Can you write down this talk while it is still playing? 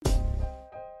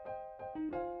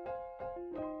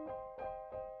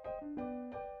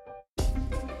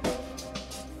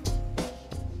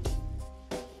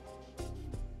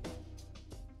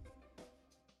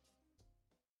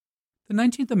The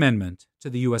 19th Amendment to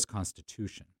the U.S.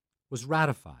 Constitution was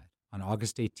ratified on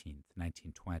August 18,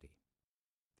 1920.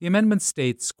 The amendment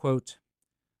states, quote,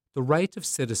 "The right of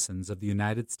citizens of the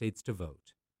United States to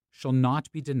vote shall not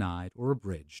be denied or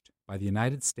abridged by the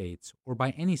United States or by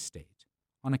any state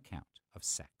on account of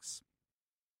sex."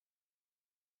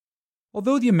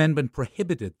 Although the amendment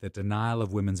prohibited the denial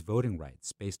of women's voting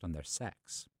rights based on their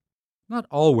sex, not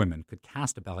all women could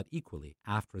cast a ballot equally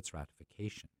after its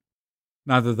ratification.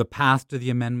 Neither the path to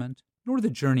the amendment nor the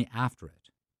journey after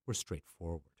it were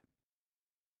straightforward.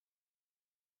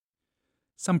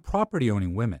 Some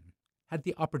property-owning women had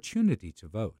the opportunity to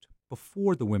vote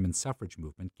before the women's suffrage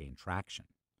movement gained traction.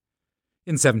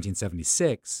 In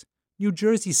 1776, New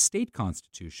Jersey's state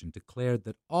constitution declared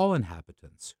that all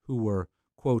inhabitants who were,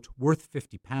 quote, "worth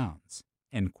 50 pounds,"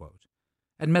 end quote,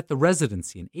 and met the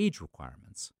residency and age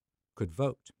requirements, could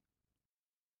vote.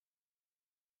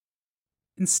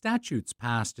 In statutes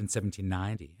passed in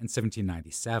 1790 and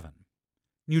 1797,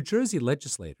 New Jersey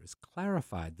legislators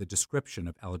clarified the description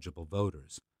of eligible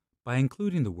voters by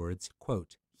including the words,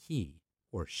 quote, "he"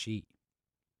 or "she."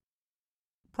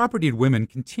 Propertied women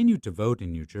continued to vote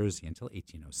in New Jersey until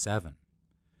 1807,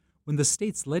 when the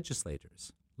state's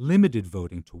legislators limited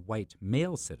voting to white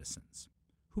male citizens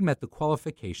who met the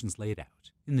qualifications laid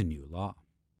out in the new law.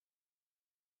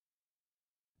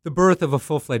 The birth of a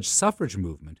full-fledged suffrage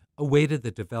movement awaited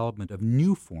the development of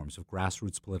new forms of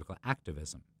grassroots political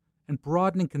activism and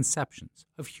broadening conceptions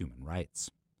of human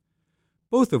rights,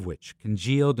 both of which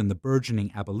congealed in the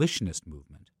burgeoning abolitionist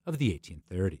movement of the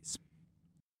 1830s.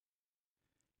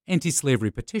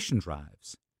 Anti-slavery petition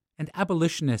drives and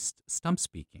abolitionist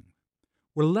stump-speaking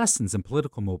were lessons in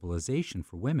political mobilization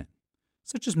for women,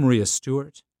 such as Maria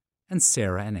Stewart and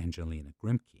Sarah and Angelina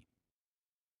Grimke.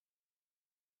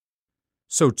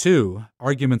 So, too,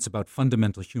 arguments about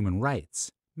fundamental human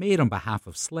rights made on behalf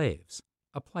of slaves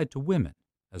applied to women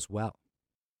as well.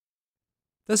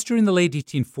 Thus, during the late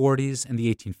 1840s and the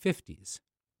 1850s,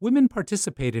 women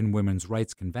participated in women's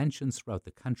rights conventions throughout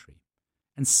the country,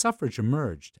 and suffrage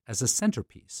emerged as a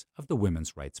centerpiece of the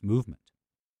women's rights movement.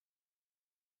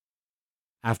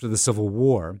 After the Civil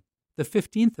War, the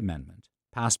 15th Amendment,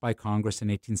 passed by Congress in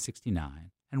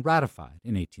 1869 and ratified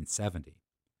in 1870,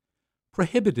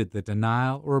 prohibited the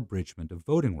denial or abridgment of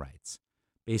voting rights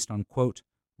based on, quote,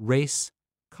 "race,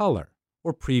 color,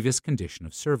 or previous condition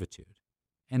of servitude,"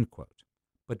 end quote,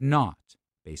 but not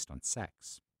based on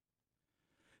sex.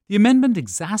 The amendment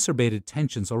exacerbated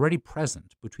tensions already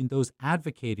present between those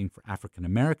advocating for African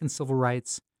American civil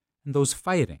rights and those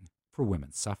fighting for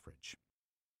women's suffrage.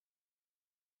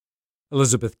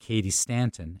 Elizabeth Cady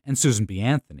Stanton and Susan B.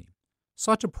 Anthony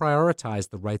sought to prioritize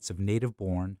the rights of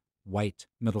native-born, white,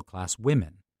 middle-class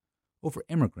women over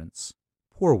immigrants,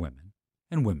 poor women,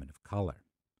 and women of color.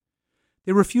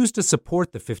 They refused to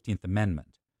support the 15th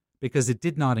Amendment because it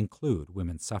did not include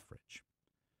women's suffrage.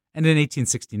 And in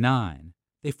 1869,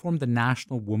 they formed the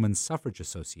National Woman's Suffrage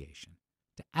Association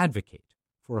to advocate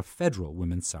for a federal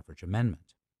women's suffrage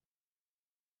amendment.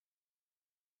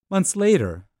 Months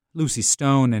later, Lucy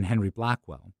Stone and Henry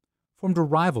Blackwell formed a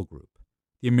rival group,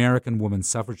 the American Women's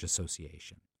Suffrage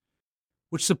Association,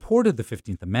 which supported the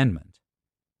 15th Amendment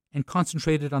and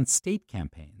concentrated on state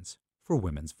campaigns for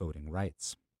women's voting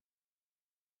rights.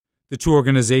 The two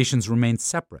organizations remained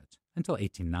separate until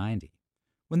 1890,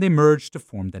 when they merged to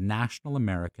form the National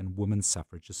American Women's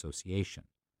Suffrage Association,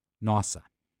 NAWSA.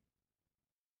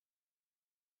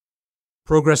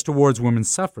 Progress towards women's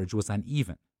suffrage was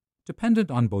uneven,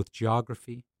 dependent on both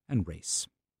geography and race.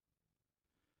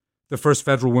 The first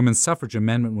federal women's suffrage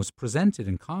amendment was presented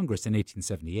in Congress in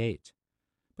 1878,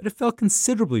 but it fell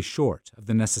considerably short of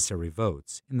the necessary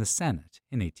votes in the Senate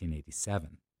in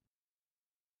 1887.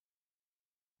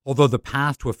 Although the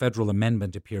path to a federal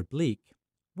amendment appeared bleak,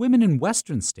 women in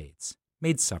western states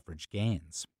made suffrage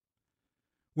gains.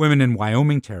 Women in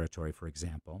Wyoming Territory, for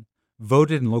example,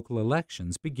 voted in local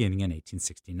elections beginning in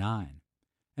 1869,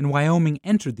 and Wyoming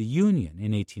entered the Union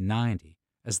in 1890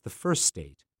 as the first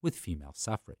state with female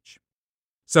suffrage.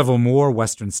 Several more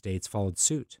western states followed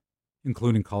suit,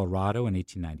 including Colorado in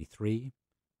 1893,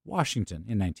 Washington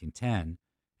in 1910,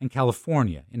 and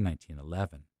California in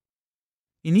 1911.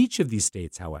 In each of these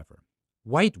states, however,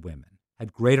 white women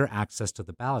had greater access to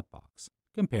the ballot box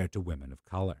compared to women of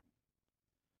color.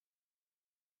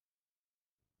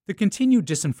 The continued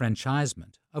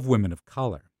disenfranchisement of women of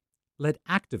color led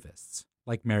activists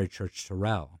like Mary Church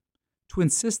Terrell to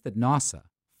insist that NAWSA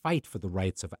fight for the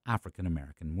rights of African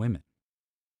American women.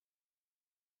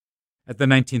 At the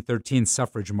 1913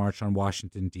 suffrage march on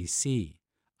Washington, D.C.,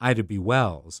 Ida B.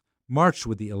 Wells marched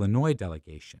with the Illinois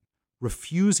delegation,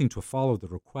 refusing to follow the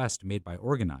request made by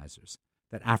organizers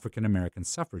that African American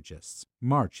suffragists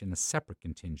march in a separate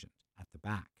contingent at the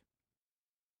back.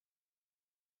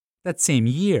 That same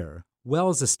year,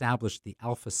 Wells established the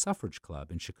Alpha Suffrage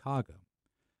Club in Chicago,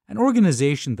 an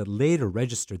organization that later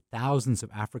registered thousands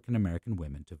of African American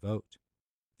women to vote.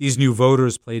 These new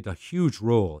voters played a huge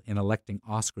role in electing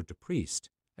Oscar DePriest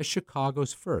as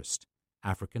Chicago's first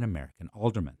African American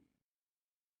alderman.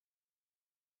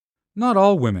 Not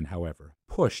all women, however,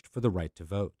 pushed for the right to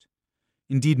vote.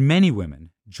 Indeed, many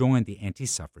women joined the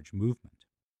anti-suffrage movement.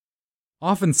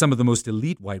 Often some of the most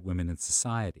elite white women in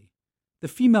society, the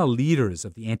female leaders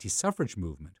of the anti-suffrage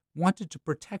movement wanted to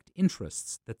protect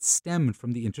interests that stemmed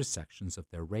from the intersections of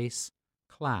their race,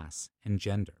 class, and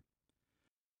gender.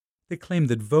 They claimed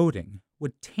that voting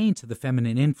would taint the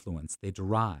feminine influence they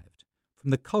derived from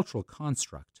the cultural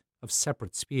construct of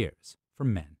separate spheres for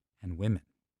men and women.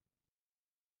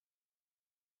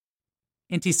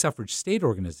 Anti-suffrage state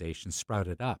organizations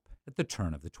sprouted up at the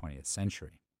turn of the 20th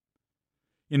century.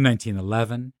 In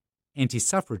 1911,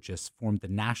 anti-suffragists formed the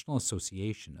National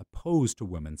Association opposed to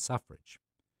women's suffrage,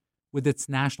 with its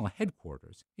national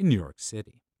headquarters in New York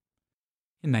City.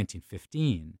 In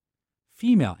 1915,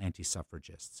 female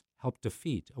anti-suffragists helped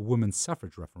defeat a women's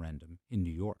suffrage referendum in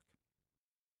New York.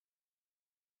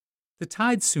 The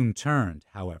tide soon turned,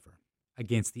 however,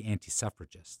 against the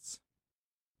anti-suffragists.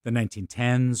 The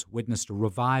 1910s witnessed a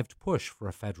revived push for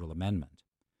a federal amendment,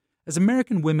 as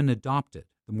American women adopted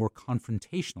the more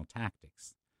confrontational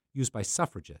tactics used by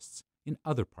suffragists in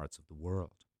other parts of the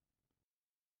world.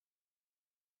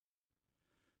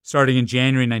 Starting in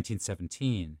January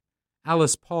 1917,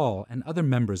 Alice Paul and other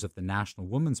members of the National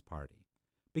Woman's Party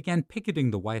began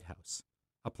picketing the White House,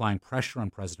 applying pressure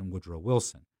on President Woodrow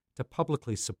Wilson to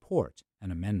publicly support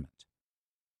an amendment.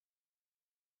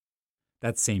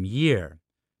 That same year,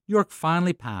 New York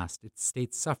finally passed its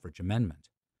state suffrage amendment,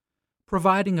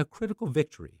 providing a critical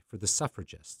victory for the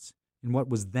suffragists in what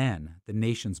was then the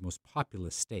nation's most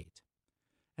populous state,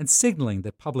 and signaling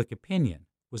that public opinion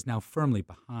was now firmly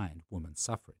behind women's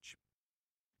suffrage.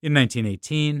 In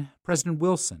 1918, President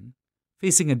Wilson,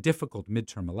 facing a difficult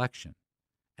midterm election,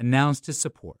 announced his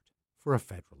support for a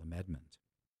federal amendment.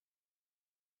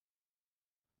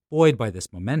 Buoyed by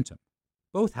this momentum,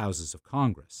 both houses of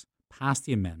Congress passed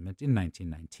the amendment in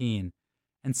 1919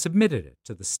 and submitted it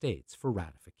to the states for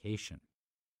ratification.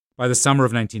 By the summer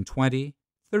of 1920,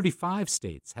 35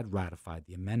 states had ratified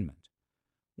the amendment,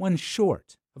 one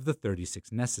short of the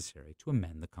 36 necessary to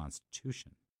amend the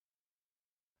Constitution.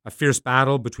 A fierce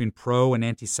battle between pro- and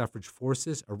anti-suffrage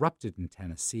forces erupted in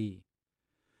Tennessee,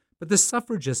 but the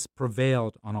suffragists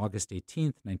prevailed on August 18,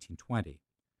 1920,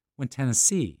 when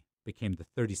Tennessee became the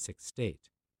 36th state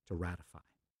to ratify.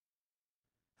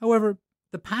 However,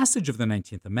 the passage of the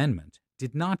 19th Amendment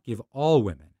did not give all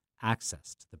women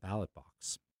access to the ballot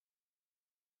box.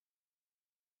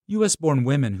 U.S.-born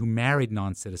women who married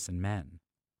non-citizen men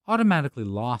automatically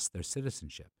lost their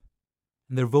citizenship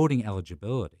and their voting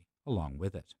eligibility along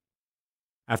with it.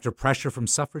 After pressure from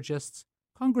suffragists,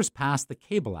 Congress passed the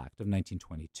Cable Act of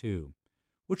 1922,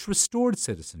 which restored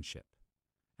citizenship,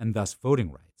 and thus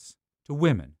voting rights, to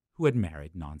women who had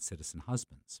married non-citizen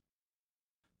husbands.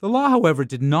 The law, however,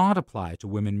 did not apply to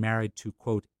women married to,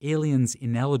 quote, aliens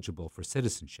ineligible for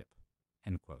citizenship,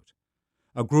 end quote,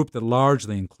 a group that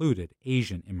largely included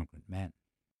Asian immigrant men.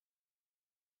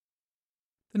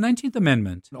 The 19th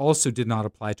Amendment also did not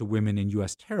apply to women in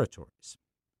U.S. territories.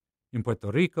 In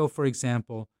Puerto Rico, for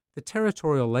example, the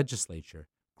territorial legislature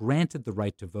granted the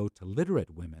right to vote to literate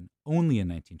women only in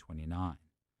 1929.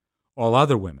 All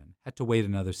other women had to wait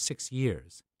another 6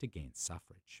 years to gain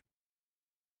suffrage.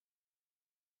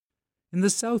 In the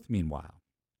South, meanwhile,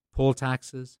 poll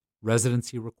taxes,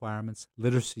 residency requirements,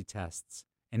 literacy tests,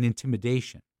 and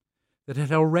intimidation that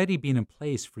had already been in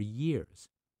place for years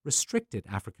restricted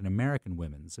African American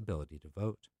women's ability to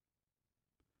vote.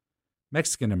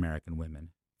 Mexican American women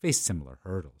faced similar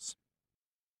hurdles.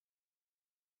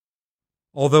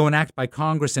 Although an act by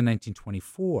Congress in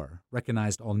 1924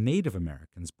 recognized all Native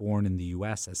Americans born in the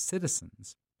U.S. as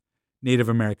citizens, Native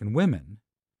American women,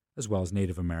 as well as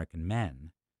Native American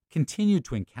men, continued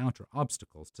to encounter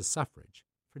obstacles to suffrage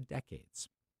for decades.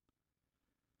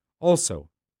 Also,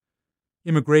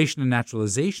 immigration and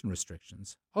naturalization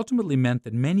restrictions ultimately meant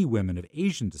that many women of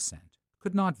Asian descent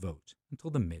could not vote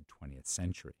until the mid-20th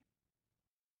century.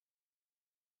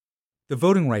 The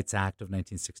Voting Rights Act of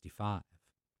 1965,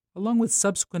 along with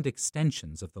subsequent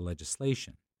extensions of the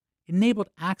legislation, enabled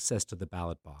access to the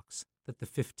ballot box that the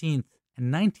 15th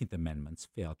and 19th Amendments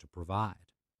failed to provide.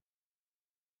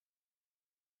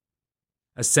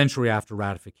 A century after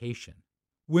ratification,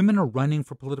 women are running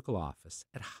for political office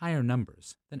at higher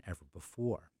numbers than ever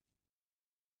before.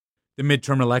 The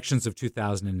midterm elections of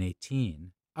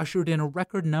 2018 ushered in a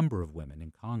record number of women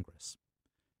in Congress.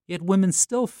 Yet women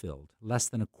still filled less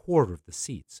than a quarter of the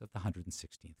seats of the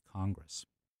 116th Congress.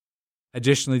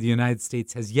 Additionally, the United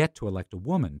States has yet to elect a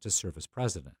woman to serve as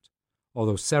president,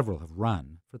 although several have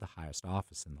run for the highest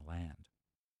office in the land.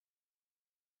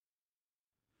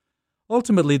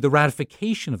 Ultimately, the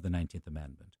ratification of the 19th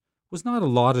Amendment was not a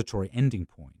laudatory ending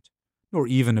point, nor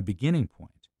even a beginning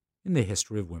point in the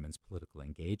history of women's political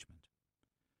engagement.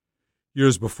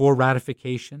 Years before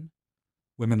ratification,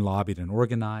 women lobbied and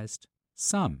organized.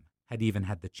 Some had even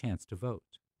had the chance to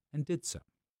vote, and did so.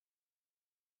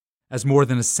 As more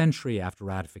than a century after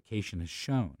ratification has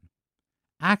shown,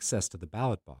 access to the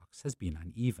ballot box has been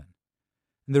uneven,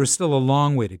 and there is still a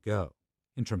long way to go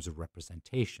in terms of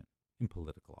representation in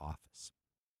political office.